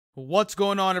What's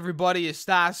going on, everybody? It's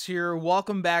Stas here.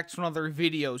 Welcome back to another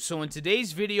video. So in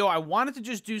today's video, I wanted to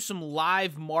just do some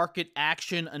live market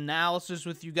action analysis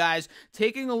with you guys,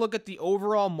 taking a look at the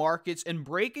overall markets and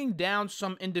breaking down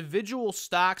some individual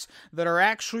stocks that are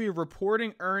actually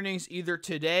reporting earnings either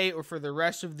today or for the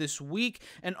rest of this week,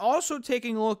 and also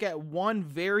taking a look at one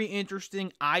very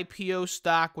interesting IPO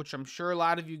stock, which I'm sure a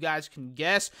lot of you guys can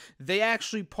guess. They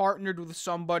actually partnered with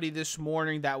somebody this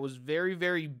morning that was very,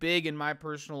 very big in my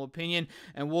personal opinion,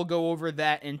 and we'll go over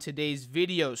that in today's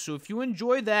video. So if you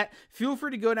enjoyed that, feel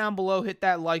free to go down below, hit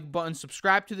that like button,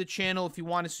 subscribe to the channel if you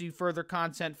want to see further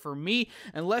content from me,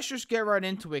 and let's just get right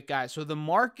into it, guys. So the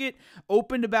market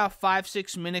opened about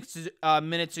 5-6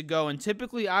 minutes ago, and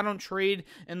typically I don't trade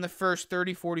in the first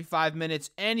 30-45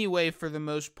 minutes anyway for the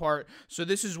most part, so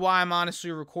this is why I'm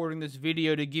honestly recording this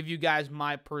video, to give you guys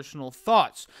my personal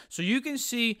thoughts. So you can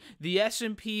see the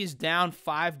S&P is down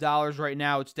 $5 right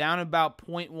now. It's down about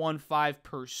 0.15%.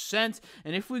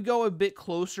 And if we go a bit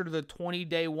closer to the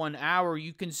 20-day 1 hour,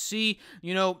 you can see,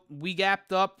 we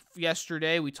gapped up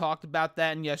yesterday. We talked about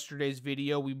that in yesterday's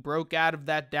video. We broke out of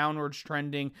that downwards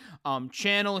trending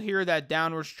channel here, that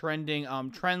downwards trending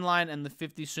trend line and the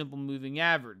 50 simple moving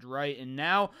average, right? And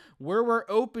now where we're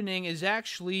opening is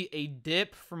actually a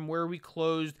dip from where we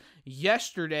closed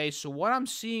yesterday. So what I'm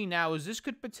seeing now is this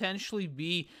could potentially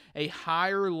be a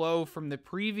higher low from the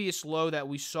previous low that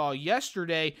we saw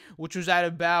yesterday, which was at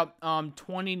about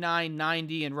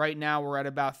 $29.90, and right now we're at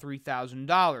about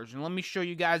 $3,000. And let me show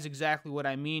you guys exactly what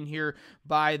I mean here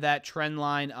by that trend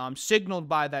line, signaled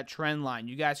by that trend line.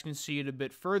 You guys can see it a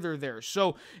bit further there.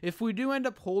 So if we do end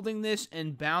up holding this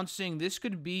and bouncing, this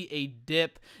could be a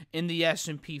dip in the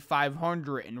S&P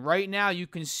 500. And right now you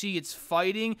can see it's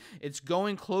fighting. It's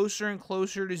going closer and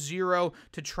closer to zero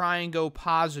to try and go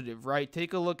positive, right?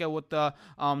 Take a look at what the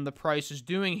price is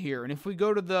doing here. And if we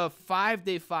go to the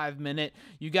 5-day 5-minute,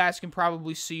 you guys can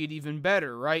probably see it even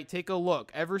better, right? Take a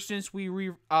look. Ever since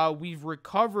we've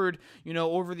recovered,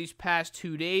 over these past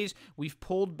 2 days, we've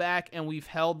pulled back and we've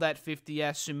held that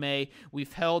 50 SMA.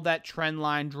 We've held that trend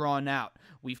line drawn out.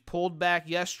 We've pulled back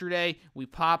yesterday, we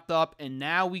popped up, and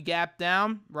now we gap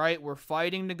down, right? We're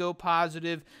fighting to go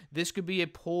positive. This could be a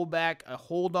pullback, a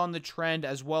hold on the trend,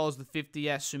 as well as the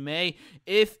 50 SMA.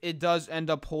 If it does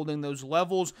end up holding those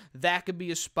levels, that could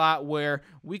be a spot where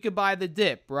we could buy the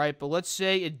dip, right? But let's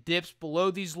say it dips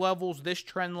below these levels, this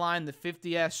trend line, the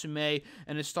 50 SMA,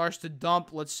 and it starts to dump,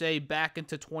 let's say, back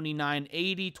into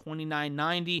 29.80,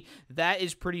 29.90. That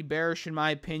is pretty bearish in my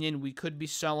opinion. We could be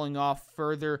selling off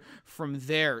further from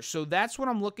there. So that's what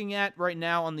I'm looking at right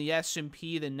now on the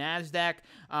S&P. The NASDAQ,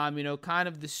 kind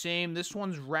of the same. This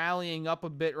one's rallying up a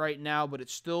bit right now, but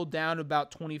it's still down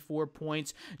about 24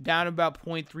 points, down about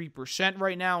 0.3%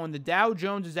 right now. And the Dow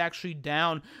Jones is actually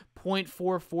down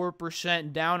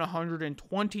 0.44%, down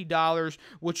 $120,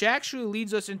 which actually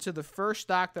leads us into the first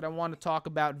stock that I want to talk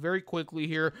about very quickly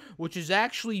here, which is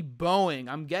actually Boeing.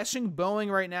 I'm guessing Boeing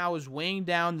right now is weighing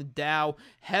down the Dow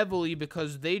heavily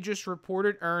because they just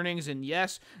reported earnings, and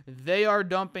yes, they are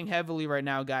dumping heavily right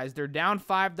now, guys. They're down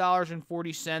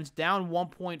 $5.40, down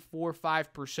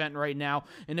 1.45% right now.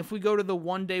 And if we go to the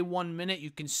 1-day 1-minute, you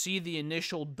can see the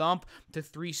initial dump to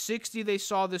 360 they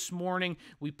saw this morning.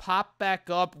 We popped back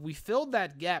up. We filled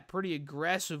that gap pretty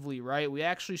aggressively, right? We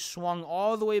actually swung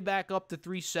all the way back up to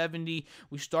 370.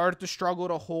 We started to struggle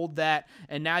to hold that,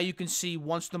 and now you can see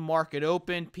once the market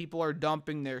opened, people are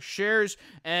dumping their shares,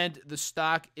 and the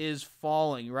stock is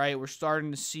falling, right? We're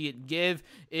starting to see it give.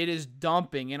 It is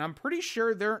dumping, and I'm pretty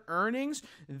sure their earnings,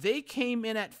 they came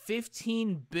in at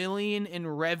 $15 billion in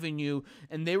revenue,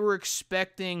 and they were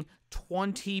expecting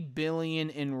 $20 billion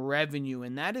in revenue,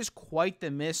 and that is quite the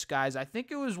miss, guys. I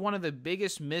think it was one of the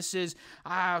biggest misses.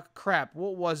 Crap,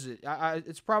 what was it?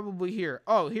 It's probably here.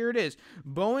 Oh, here it is.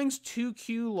 Boeing's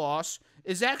 2Q loss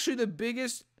is actually the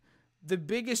biggest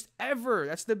ever.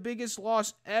 That's the biggest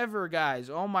loss ever, guys.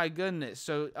 Oh my goodness.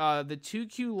 So the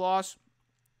 2Q loss,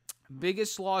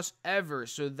 biggest loss ever.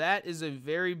 So that is a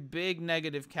very big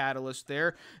negative catalyst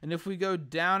there. And if we go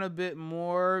down a bit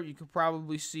more, you could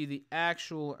probably see the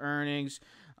actual earnings.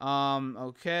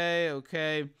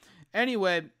 Okay.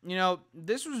 Anyway,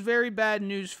 this was very bad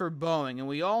news for Boeing, and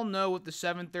we all know with the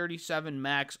 737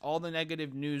 MAX, all the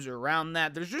negative news around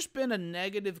that. There's just been a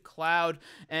negative cloud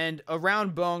and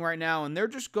around Boeing right now, and they're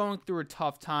just going through a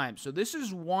tough time. So this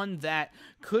is one that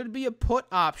could be a put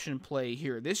option play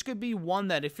here. This could be one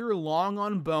that if you're long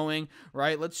on Boeing,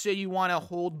 right, let's say you want to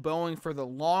hold Boeing for the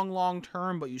long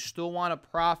term, but you still want to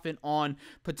profit on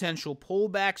potential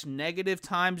pullbacks, negative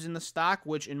times in the stock,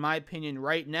 which in my opinion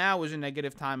right now is a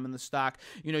negative time in the stock,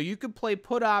 you know, you could play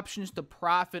put options to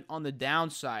profit on the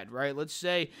downside, right? Let's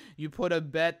say you put a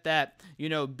bet that, you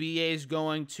know, BA is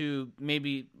going to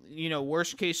maybe, you know,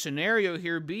 worst case scenario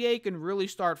here, BA can really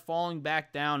start falling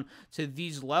back down to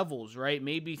these levels, right?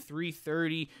 Maybe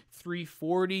 330,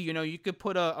 340. You know, you could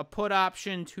put a put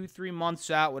option 2-3 months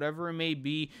out, whatever it may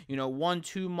be, you know,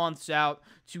 1-2 months out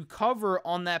to cover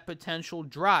on that potential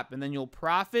drop, and then you'll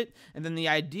profit. And then the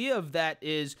idea of that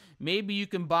is maybe you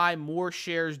can buy more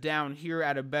shares down here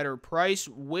at a better price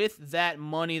with that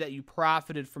money that you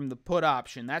profited from the put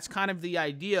option. That's kind of the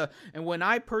idea. And when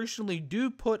I personally do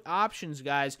put options,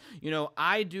 guys, you know,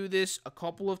 I do this a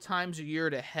couple of times a year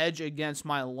to hedge against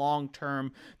my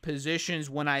long-term positions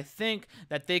when I think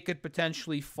that they could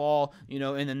potentially fall, you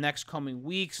know, in the next coming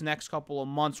weeks, next couple of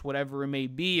months, whatever it may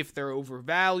be, if they're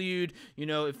overvalued, you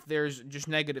know, if there's just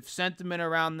negative sentiment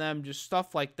around them, just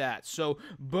stuff like that. So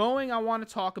Boeing, I want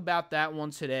to talk about that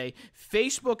one today.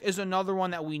 Facebook is another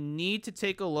one that we need to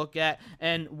take a look at.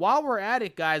 And while we're at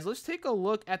it, guys, let's take a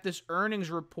look at this earnings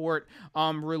report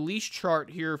release chart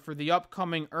here for the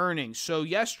upcoming earnings. So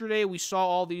yesterday we saw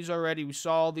all these already. We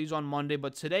saw all these on Monday,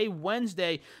 but today,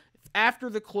 Wednesday, after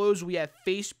the close, we have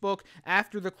Facebook.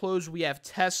 After the close, we have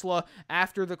Tesla.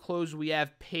 After the close, we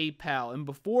have PayPal. And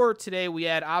before today, we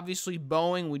had obviously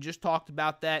Boeing. We just talked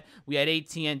about that. We had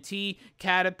AT&T,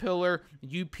 Caterpillar,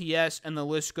 UPS, and the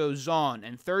list goes on.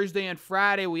 And Thursday and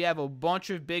Friday, we have a bunch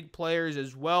of big players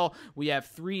as well. We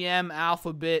have 3M,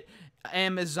 Alphabet,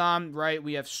 Amazon, right?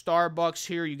 We have Starbucks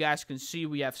here. You guys can see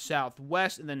we have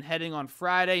Southwest. And then heading on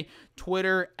Friday,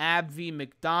 Twitter, AbbVie,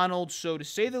 McDonald's. So to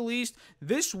say the least,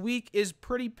 this week is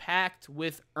pretty packed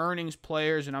with earnings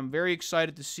players, and I'm very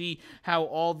excited to see how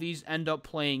all these end up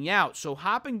playing out. So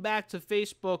hopping back to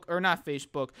Facebook, or not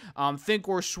Facebook,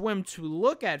 Thinkorswim to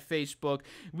look at Facebook,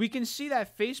 we can see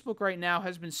that Facebook right now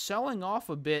has been selling off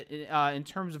a bit in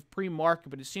terms of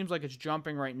pre-market, but it seems like it's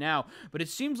jumping right now. But it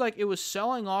seems like it was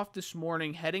selling off this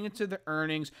morning, heading into the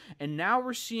earnings, and now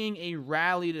we're seeing a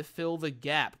rally to fill the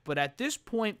gap. But at this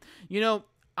point, you know,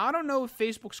 I don't know if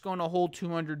Facebook's going to hold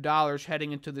 $200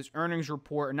 heading into this earnings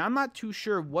report, and I'm not too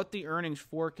sure what the earnings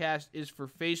forecast is for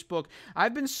Facebook.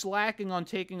 I've been slacking on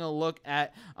taking a look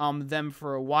at them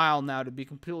for a while now, to be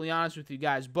completely honest with you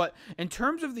guys. But in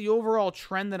terms of the overall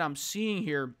trend that I'm seeing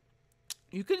here,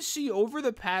 you can see over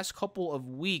the past couple of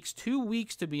weeks, 2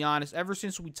 weeks to be honest, ever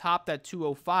since we topped that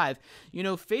 205, you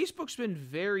know, Facebook's been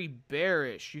very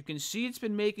bearish. You can see it's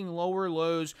been making lower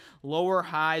lows, lower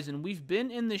highs, and we've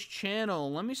been in this channel.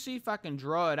 Let me see if I can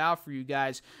draw it out for you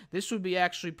guys. This would be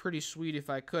actually pretty sweet if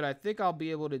I could. I think I'll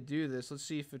be able to do this. Let's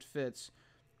see if it fits.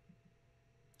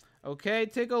 Okay,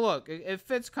 take a look. It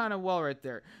fits kind of well right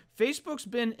there. Facebook's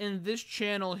been in this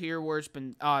channel here where it's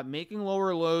been making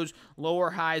lower lows,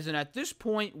 lower highs, and at this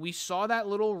point, we saw that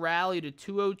little rally to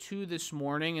 202 this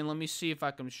morning, and let me see if I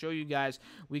can show you guys.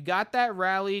 We got that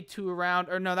rally to around,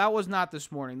 or no, that was not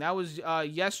this morning. That was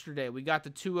yesterday. We got the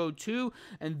 202,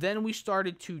 and then we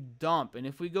started to dump, and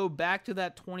if we go back to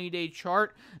that 20-day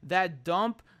chart, that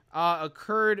dump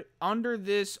occurred under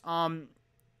this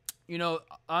you know,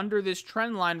 under this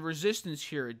trend line resistance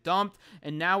here. It dumped,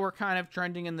 and now we're kind of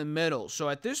trending in the middle. So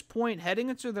at this point, heading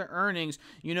into the earnings,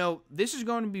 you know, this is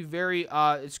going to be very,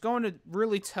 it's going to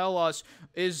really tell us,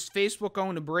 is Facebook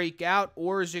going to break out,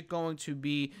 or is it going to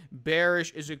be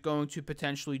bearish? Is it going to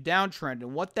potentially downtrend?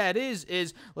 And what that is,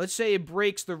 let's say it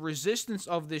breaks the resistance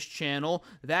of this channel.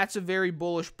 That's a very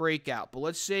bullish breakout. But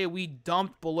let's say we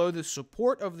dumped below the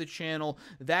support of the channel.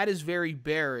 That is very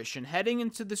bearish. And heading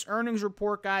into this earnings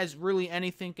report, guys, really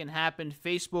anything can happen.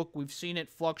 Facebook, we've seen it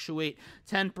fluctuate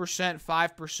 10%,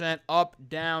 5% up,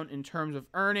 down in terms of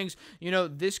earnings. You know,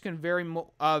 this can very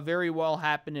well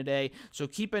happen today. So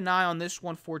keep an eye on this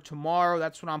one for tomorrow.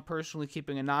 That's what I'm personally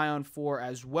keeping an eye on for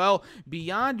as well.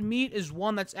 Beyond Meat is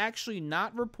one that's actually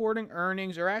not reporting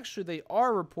earnings, or actually they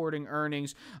are reporting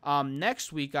earnings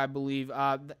next week, I believe.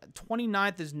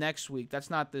 29th is next week. That's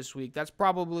not this week. That's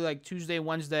probably like Tuesday,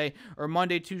 Wednesday, or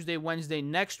Monday, Tuesday, Wednesday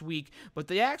next week. But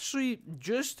they actually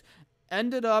just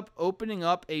ended up opening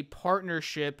up a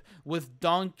partnership with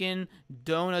Dunkin'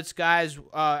 Donuts, guys,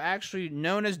 actually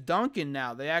known as Dunkin'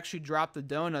 now. They actually dropped the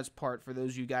donuts part for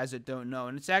those of you guys that don't know.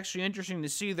 And it's actually interesting to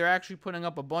see they're actually putting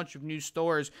up a bunch of new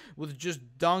stores with just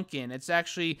Dunkin'. It's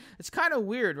kind of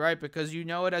weird, right? Because you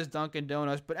know it as Dunkin'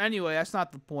 Donuts. But anyway, that's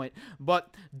not the point.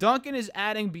 But Dunkin' is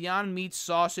adding Beyond Meat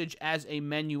sausage as a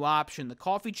menu option. The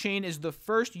coffee chain is the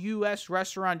first U.S.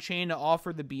 restaurant chain to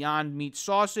offer the Beyond Meat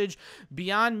sausage.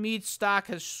 Beyond Meat's stock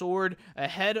has soared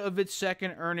ahead of its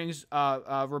second earnings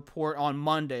report on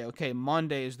Monday. Okay,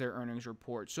 Monday is their earnings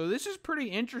report. So this is pretty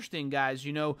interesting, guys.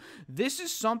 You know, this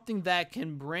is something that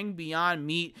can bring Beyond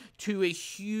Meat to a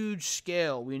huge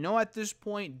scale. We know at this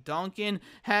point Dunkin'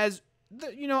 has,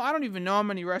 you know, I don't even know how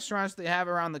many restaurants they have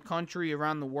around the country,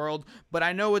 around the world, but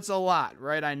I know it's a lot,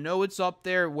 right? I know it's up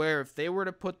there where if they were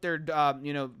to put their,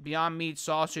 you know, Beyond Meat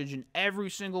sausage in every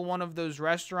single one of those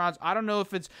restaurants, I don't know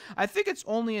if it's, I think it's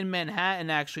only in Manhattan,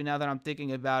 actually, now that I'm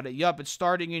thinking about it. Yup, it's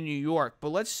starting in New York. But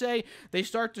let's say they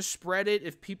start to spread it,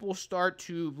 if people start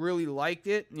to really like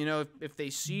it, you know, if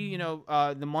they see, you know,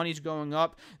 the money's going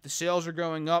up, the sales are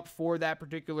going up for that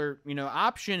particular, you know,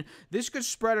 option, this could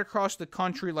spread across the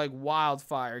country like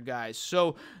wildfire, guys.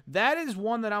 So that is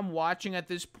one that I'm watching at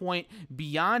this point.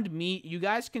 Beyond Meat, you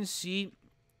guys can see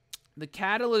the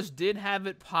catalyst did have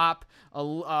it pop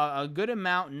a good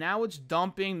amount. Now it's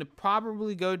dumping to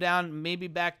probably go down, maybe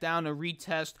back down to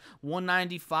retest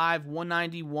 195,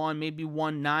 191, maybe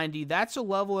 190. That's a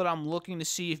level that I'm looking to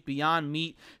see if Beyond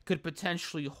Meat could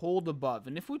potentially hold above.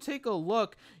 And if we take a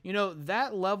look, you know,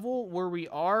 that level where we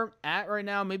are at right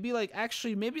now, maybe like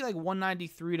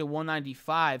 193 to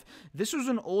 195, this was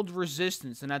an old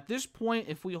resistance. And at this point,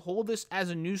 if we hold this as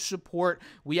a new support,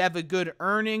 we have a good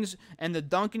earnings, and the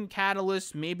Dunkin'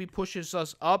 catalyst maybe pushes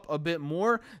us up a bit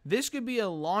more. This could be a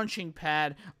launching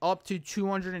pad up to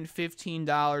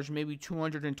 $215, maybe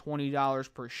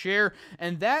 $220 per share.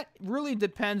 And that really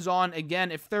depends on,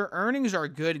 again, if their earnings are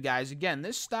good, guys. Again,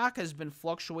 this stock has been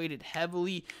fluctuated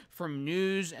heavily from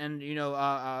news and, you know,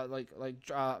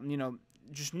 you know,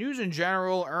 just news in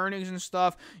general, earnings and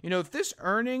stuff. You know, if this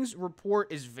earnings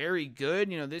report is very good,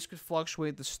 you know, this could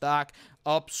fluctuate the stock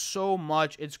up so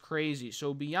much. It's crazy.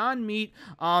 So Beyond Meat,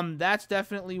 that's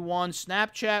definitely one.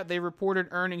 Snapchat, they reported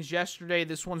earnings yesterday.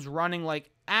 This one's running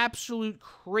like absolute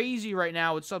crazy right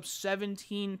now. It's up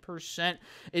 17%.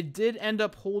 It did end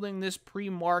up holding this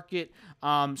pre-market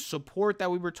support that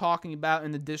we were talking about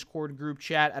in the Discord group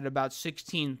chat at about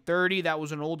 1630. That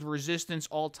was an old resistance,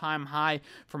 all-time high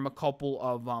from a couple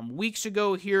of weeks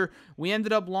ago here. We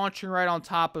ended up launching right on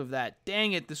top of that.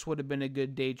 Dang it, this would have been a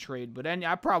good day trade, but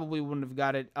I probably wouldn't have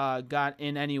got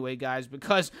in anyway, guys,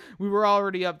 because we were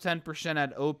already up 10%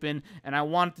 at open, and I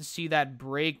wanted to see that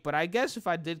break. But I guess if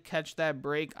I did catch that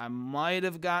break, I might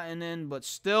have gotten in, but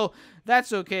still,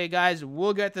 that's okay, guys.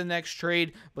 We'll get the next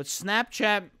trade. But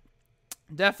Snapchat,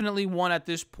 definitely one at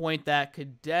this point that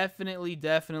could definitely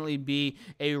be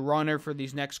a runner for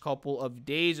these next couple of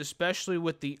days, especially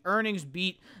with the earnings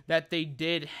beat that they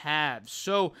did have.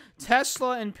 So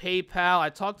Tesla and PayPal, I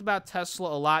talked about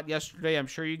Tesla a lot yesterday. I'm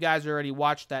sure you guys already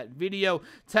watched that video.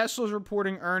 Tesla's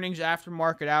reporting earnings after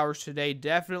market hours today.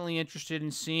 Definitely interested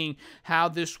in seeing how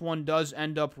this one does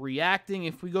end up reacting.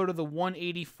 If we go to the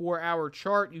 184-hour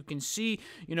chart, you can see,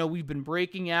 you know, we've been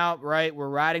breaking out, right? We're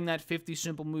riding that 50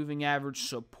 simple moving average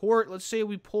support. Let's say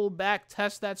we pull back,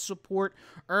 test that support,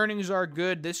 earnings are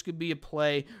good, this could be a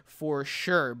play for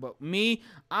sure. But me,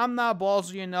 I'm not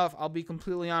ballsy enough. I'll be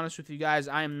completely honest with you guys.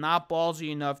 I am not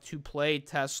ballsy enough to play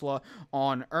Tesla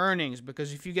on earnings,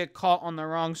 because if you get caught on the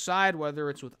wrong side, whether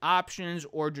it's with options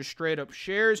or just straight up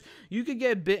shares, you could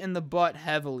get bit in the butt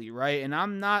heavily, right? And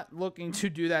I'm not looking to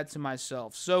do that to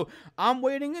myself. So I'm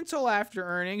waiting until after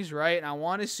earnings, right? And I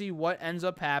want to see what ends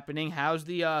up happening. How's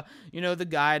the you know, the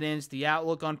guidance, the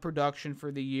outlook on production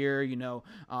for the year, you know,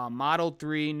 Model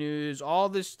 3 news, all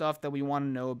this stuff that we want to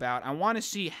know about. I want to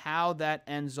see how that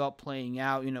ends up playing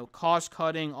out, you know, cost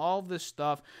cutting, all this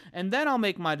stuff, and then I'll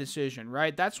make my decision,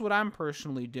 right? That's what I'm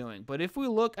personally doing. But if we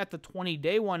look at the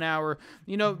 20-day 1 hour,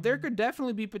 you know, there could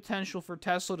definitely be potential for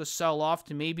Tesla to sell off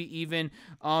to maybe even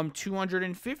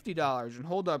 $250. And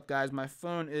hold up, guys, my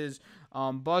phone is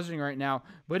buzzing right now,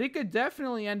 but it could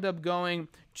definitely end up going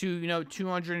to, you know,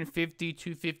 250,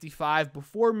 255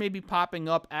 before maybe popping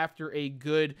up after a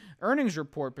good earnings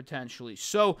report potentially.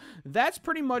 So that's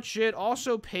pretty much it.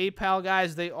 Also, PayPal,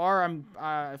 guys, they are,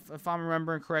 if I'm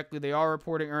remembering correctly, they are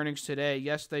reporting earnings today.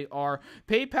 Yes, they are.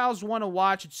 PayPal's one to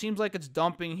watch. It seems like it's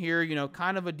dumping here, you know,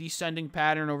 kind of a descending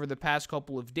pattern over the past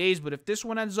couple of days. But if this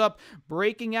one ends up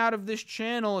breaking out of this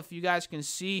channel, if you guys can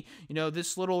see, you know,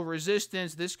 this little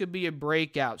resistance, this could be a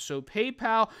breakout. So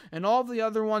PayPal and all the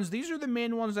other ones, these are the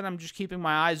main ones that I'm just keeping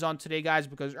my eyes on today, guys,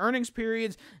 because earnings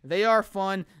periods, they are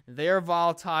fun, they are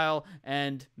volatile,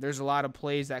 and there's a lot of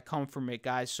plays that come from it,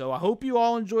 guys. So I hope you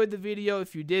all enjoyed the video.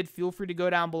 If you did, feel free to go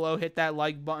down below, hit that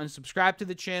like button, subscribe to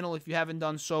the channel if you haven't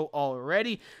done so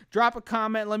already. Drop a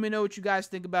comment, let me know what you guys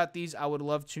think about these. I would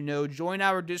love to know. Join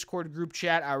our Discord group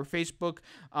chat, our Facebook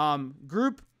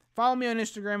group. Follow me on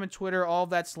Instagram and Twitter. All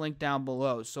of that's linked down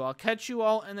below. So I'll catch you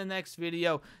all in the next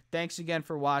video. Thanks again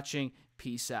for watching.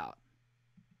 Peace out.